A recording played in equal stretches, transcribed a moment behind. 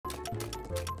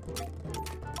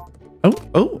Oh,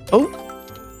 oh, oh.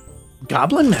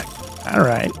 Goblin neck. All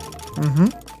right.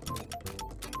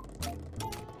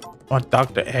 Want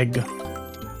Dr. Egg.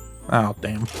 Oh,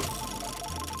 damn.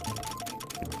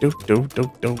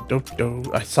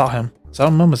 I saw him. Saw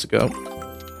him moments ago.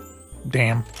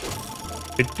 Damn.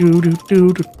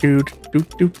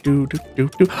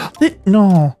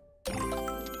 No.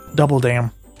 Double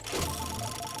damn.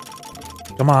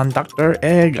 Come on, Dr.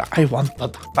 Egg. I want the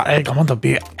Dr. Egg. I want to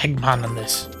be Eggman in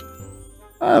this.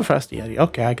 Frosty Yeti.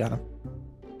 Okay, I got him.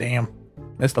 Damn.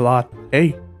 Missed a lot.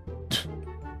 Hey.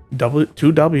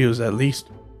 2 W's at least.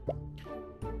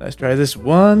 Let's try this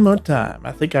one more time.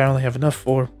 I think I only have enough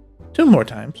for 2 more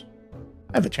times.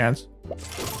 I have a chance.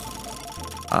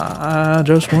 I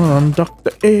just want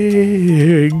Dr.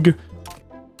 Egg.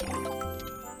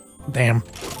 Damn.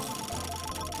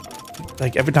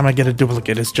 Like every time I get a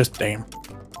duplicate, it's just damn.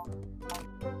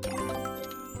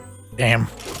 Damn.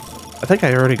 I think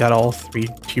I already got all 3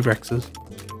 T-Rexes.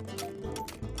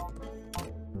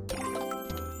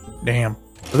 Damn.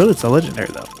 Although it's a legendary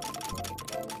though.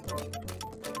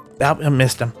 I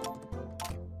missed him.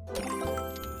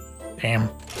 Damn.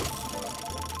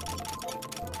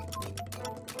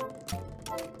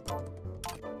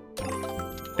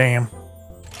 Damn.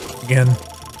 Again.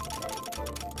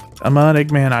 Come on,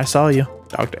 Eggman. I saw you.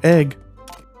 Dr. Egg.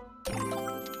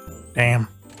 Damn.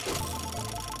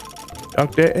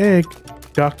 Dr. Egg.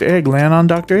 Dr. Egg. Land on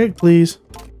Dr. Egg, please.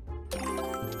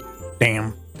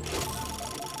 Damn.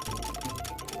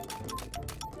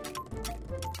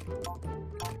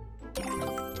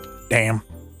 Damn.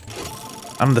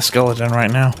 I'm the skeleton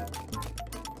right now.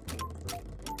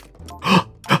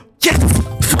 Yes!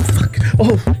 Fuck.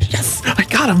 Oh, yes! I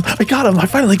got him! I got him! I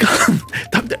finally got him!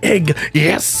 Dr. Egg!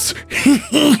 Yes!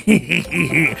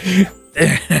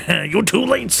 You're too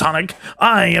late, Sonic.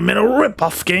 I am in a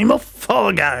rip-off game of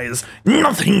Fall Guys.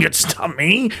 Nothing can stop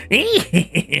me.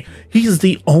 He's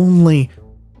the only...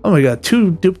 Oh my god,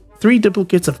 3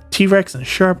 duplicates of T-Rex and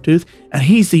Sharptooth, and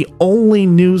he's the only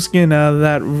new skin out of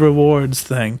that rewards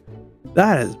thing.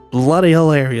 That is bloody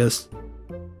hilarious.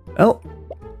 Well,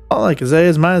 all I can say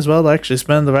is might as well actually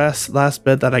spend the last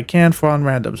bit that I can for on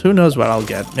randoms. Who knows what I'll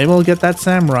get? Maybe I'll get that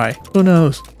samurai. Who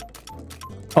knows?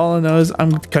 All I know is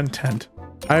I'm content.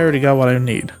 I already got what I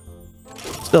need.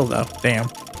 Still though, damn.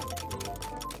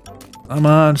 Come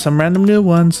on, some random new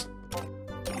ones.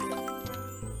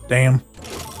 Damn.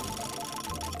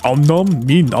 Om nom,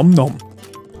 me nom nom.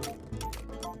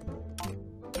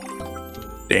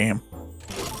 Damn.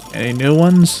 Any new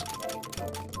ones?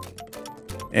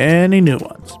 Any new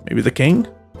ones? Maybe the king?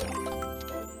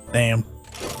 Damn.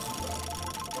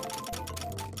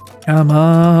 Come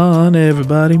on,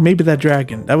 everybody. Maybe that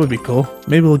dragon. That would be cool.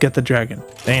 Maybe we'll get the dragon.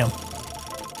 Damn.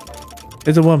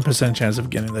 There's a 1% chance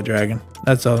of getting the dragon.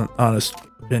 That's an honest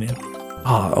opinion.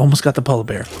 Oh, almost got the polar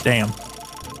bear. Damn.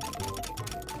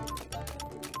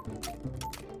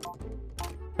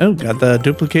 Oh, got the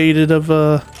duplicated of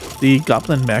the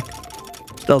goblin mech.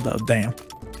 Still though, damn.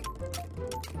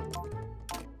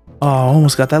 Oh,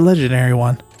 almost got that legendary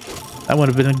one. That would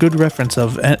have been a good reference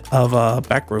of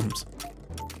Backrooms.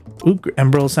 Ooh,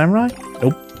 Emerald Samurai?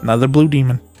 Nope, another blue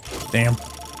demon. Damn.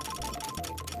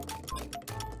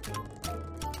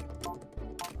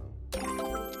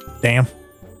 Damn.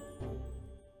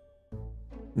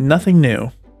 Nothing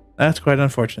new. That's quite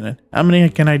unfortunate. How many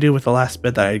can I do with the last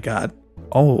bit that I got?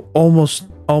 Oh, almost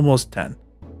 10.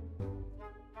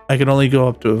 I can only go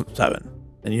up to 7.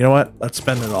 And you know what? Let's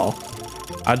spend it all.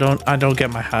 I don't get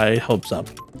my high hopes up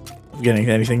of getting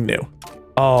anything new.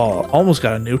 Oh, almost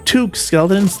got a new 2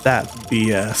 skeletons. That's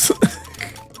BS.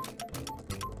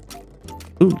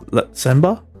 Ooh,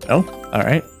 Simba? No?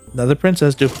 Alright. Another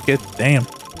princess duplicate. Damn.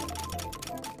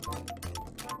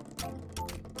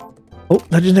 Oh,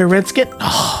 legendary red skin.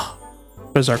 Oh,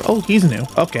 Berserker. Oh, he's new.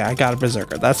 Okay, I got a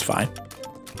Berserker. That's fine.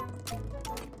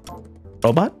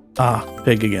 Robot? Ah,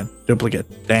 pig again.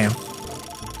 Duplicate. Damn.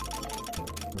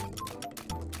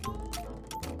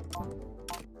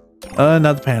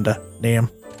 Another panda. Damn.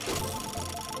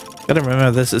 Gotta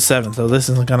remember this is 7, so this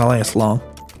isn't gonna last long.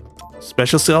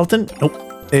 Special skeleton? Nope.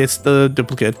 It's the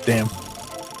duplicate. Damn.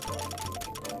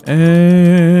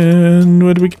 And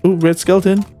what do we... Ooh, red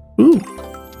skeleton. Ooh.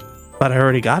 But I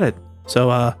already got it.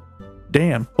 So,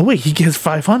 damn. Oh, wait, he gets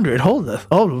 500. Hold up.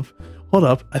 Hold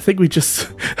up. I think we just...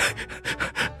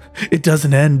 It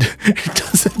doesn't end. It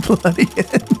doesn't bloody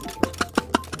end.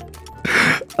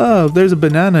 Oh, there's a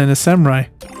banana and a samurai.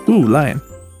 Ooh, lion.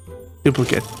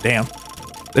 Duplicate. Damn.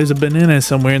 There's a banana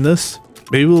somewhere in this.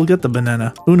 Maybe we'll get the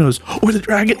banana. Who knows? Or the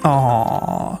dragon.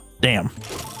 Aww. Damn.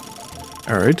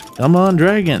 Alright. Come on,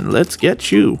 dragon. Let's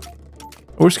get you.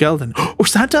 Or skeleton. Or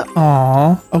Santa.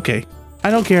 Aw. Okay. I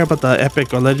don't care about the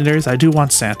epic or legendaries. I do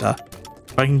want Santa.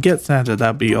 If I can get Santa,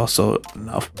 that'd be also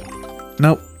enough.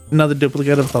 Nope. Another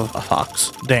duplicate of the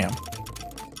fox. Damn.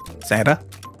 Santa?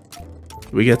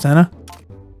 Did we get Santa?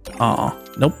 Aw.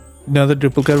 Nope. Another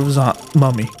duplicate of his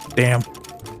mummy. Damn.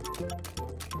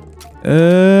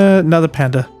 Another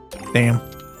panda. Damn.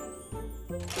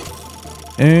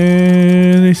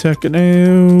 Any second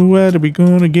now. What are we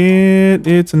gonna get?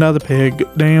 It's another pig.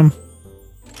 Damn.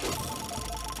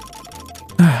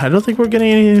 I don't think we're getting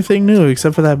anything new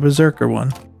except for that berserker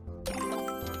one.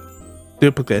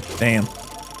 Duplicate. Damn.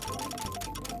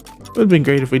 Would have been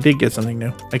great if we did get something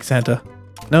new, like Santa.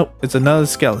 Nope, it's another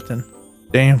skeleton.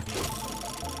 Damn.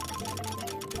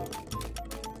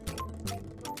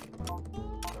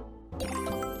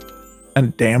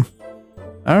 And damn.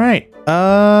 Alright.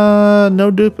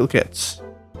 No duplicates.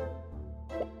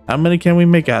 How many can we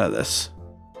make out of this?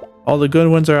 All the good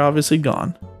ones are obviously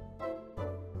gone.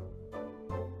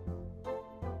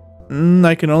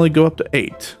 I can only go up to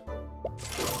 8.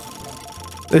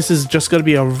 This is just going to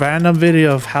be a random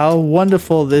video of how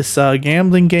wonderful this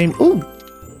gambling game... Ooh!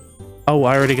 Oh,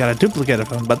 I already got a duplicate of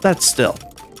him, but that's still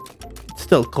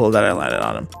cool that I landed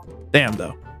on him. Damn,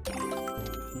 though.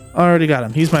 I already got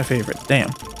him. He's my favorite.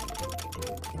 Damn.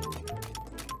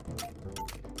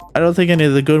 I don't think any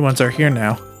of the good ones are here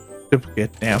now.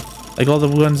 Duplicate. Damn. Like all the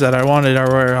ones that I wanted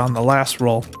were on the last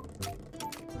roll.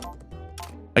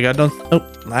 Like I don't... Oh,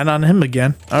 land on him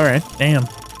again. Alright. Damn.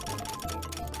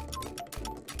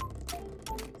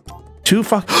 2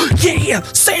 fuck... Yeah!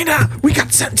 Santa! We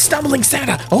got stumbling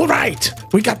Santa! Alright!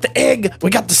 We got the egg! We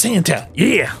got the Santa!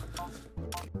 Yeah!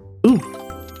 Ooh.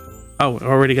 Oh,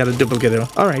 already got a duplicate of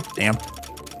him. Alright, damn.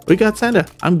 We got Santa.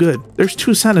 I'm good. There's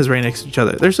 2 Santas right next to each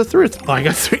other. There's a 3rd. Oh, I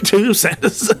got 2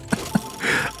 Santas.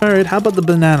 Alright, how about the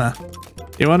banana?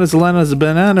 You want us to land as the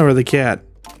banana or the cat?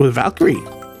 With Valkyrie.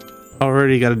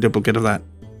 Already got a duplicate of that.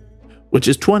 Which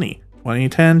is 20. 20,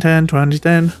 10, 10, 20,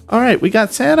 10. Alright, we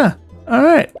got Santa.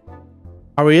 Alright.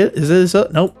 Are we it? Is this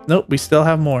it? Nope, nope. We still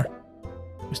have more.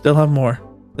 We still have more.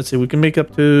 Let's see. We can make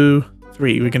up to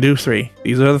 3. We can do 3.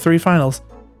 These are the 3 finals.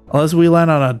 Unless we land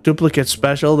on a duplicate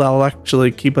special that'll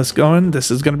actually keep us going.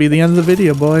 This is going to be the end of the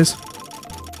video, boys.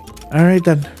 Alright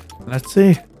then. Let's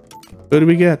see. Who do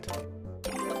we get?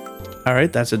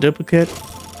 Alright, that's a duplicate.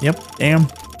 Yep, damn.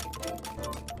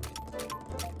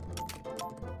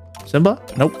 Simba?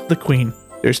 Nope, the queen.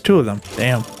 There's 2 of them.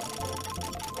 Damn.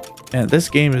 And this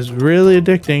game is really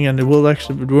addicting and it will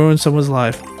actually ruin someone's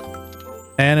life.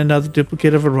 And another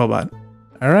duplicate of a robot.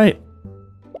 Alright.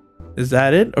 Is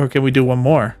that it? Or can we do one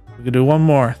more? We can do one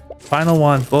more. Final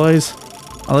one, boys.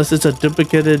 Unless it's a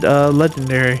duplicated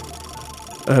legendary.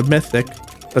 Mythic.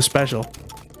 A special.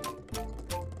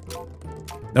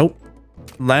 Nope.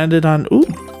 Landed on... Ooh.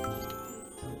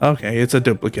 Okay, it's a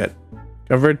duplicate.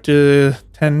 Convert to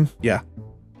 10. Yeah.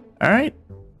 Alright.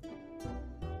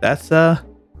 That's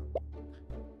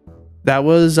that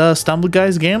was Stumble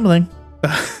Guys Gambling.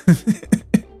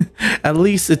 At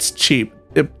least it's cheap,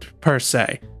 per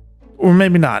se. Or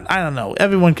maybe not. I don't know.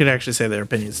 Everyone could actually say their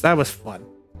opinions. That was fun.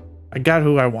 I got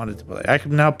who I wanted to play. I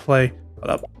can now play... Hold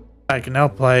up. I can now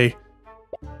play...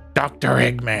 Dr.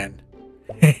 Eggman.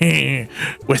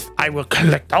 I will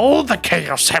collect all the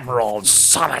Chaos Emeralds,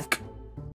 Sonic.